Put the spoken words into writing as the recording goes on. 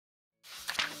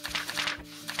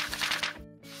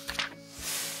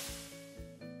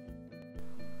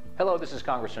Hello, this is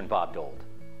Congressman Bob Dole.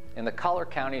 In the collar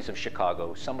counties of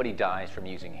Chicago, somebody dies from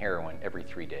using heroin every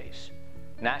 3 days.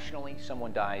 Nationally,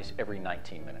 someone dies every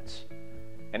 19 minutes.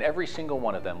 And every single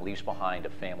one of them leaves behind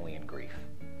a family in grief.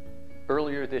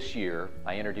 Earlier this year,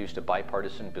 I introduced a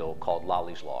bipartisan bill called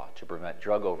Lali's Law to prevent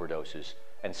drug overdoses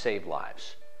and save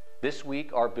lives. This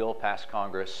week, our bill passed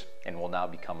Congress and will now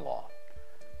become law.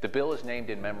 The bill is named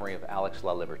in memory of Alex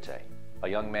Lali, a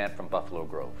young man from Buffalo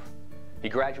Grove. He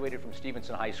graduated from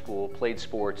Stevenson High School, played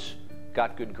sports,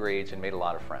 got good grades, and made a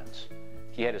lot of friends.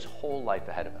 He had his whole life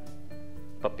ahead of him.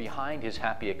 But behind his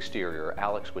happy exterior,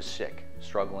 Alex was sick,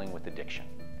 struggling with addiction.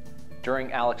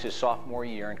 During Alex's sophomore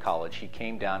year in college, he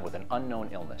came down with an unknown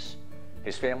illness.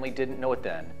 His family didn't know it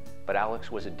then, but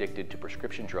Alex was addicted to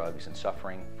prescription drugs and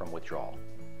suffering from withdrawal.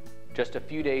 Just a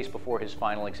few days before his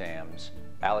final exams,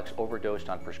 Alex overdosed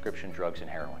on prescription drugs and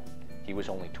heroin. He was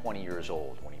only 20 years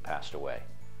old when he passed away.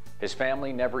 His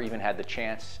family never even had the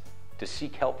chance to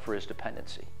seek help for his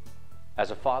dependency. As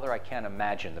a father, I can't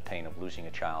imagine the pain of losing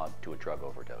a child to a drug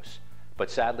overdose. But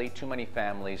sadly, too many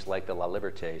families like the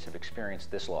Lali's have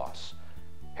experienced this loss.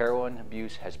 Heroin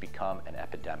abuse has become an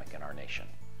epidemic in our nation.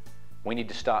 We need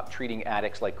to stop treating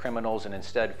addicts like criminals and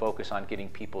instead focus on getting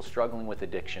people struggling with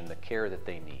addiction the care that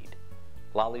they need.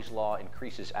 Lali's Law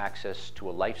increases access to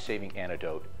a life-saving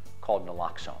antidote called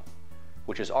naloxone,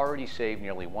 which has already saved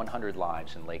nearly 100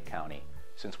 lives in Lake County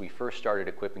since we first started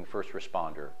equipping first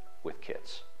responder with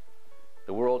kits.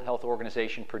 The World Health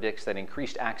Organization predicts that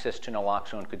increased access to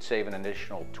naloxone could save an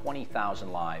additional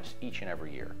 20,000 lives each and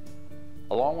every year.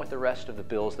 Along with the rest of the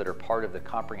bills that are part of the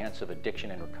Comprehensive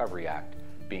Addiction and Recovery Act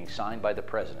being signed by the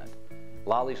President,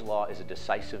 Lali's Law is a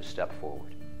decisive step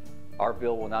forward. Our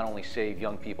bill will not only save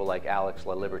young people like Alex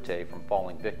Lali from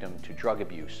falling victim to drug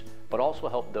abuse, but also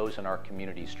help those in our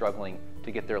community struggling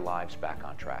to get their lives back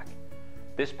on track.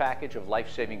 This package of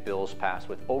life-saving bills passed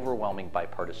with overwhelming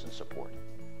bipartisan support.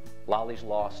 Lali's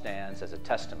Law stands as a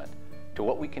testament to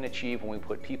what we can achieve when we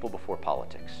put people before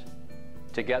politics.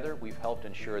 Together, we've helped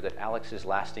ensure that Alex's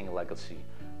lasting legacy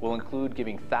will include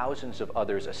giving thousands of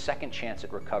others a second chance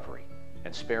at recovery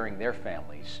and sparing their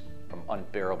families from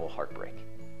unbearable heartbreak.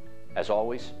 As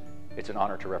always, it's an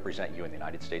honor to represent you in the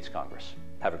United States Congress.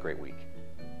 Have a great week.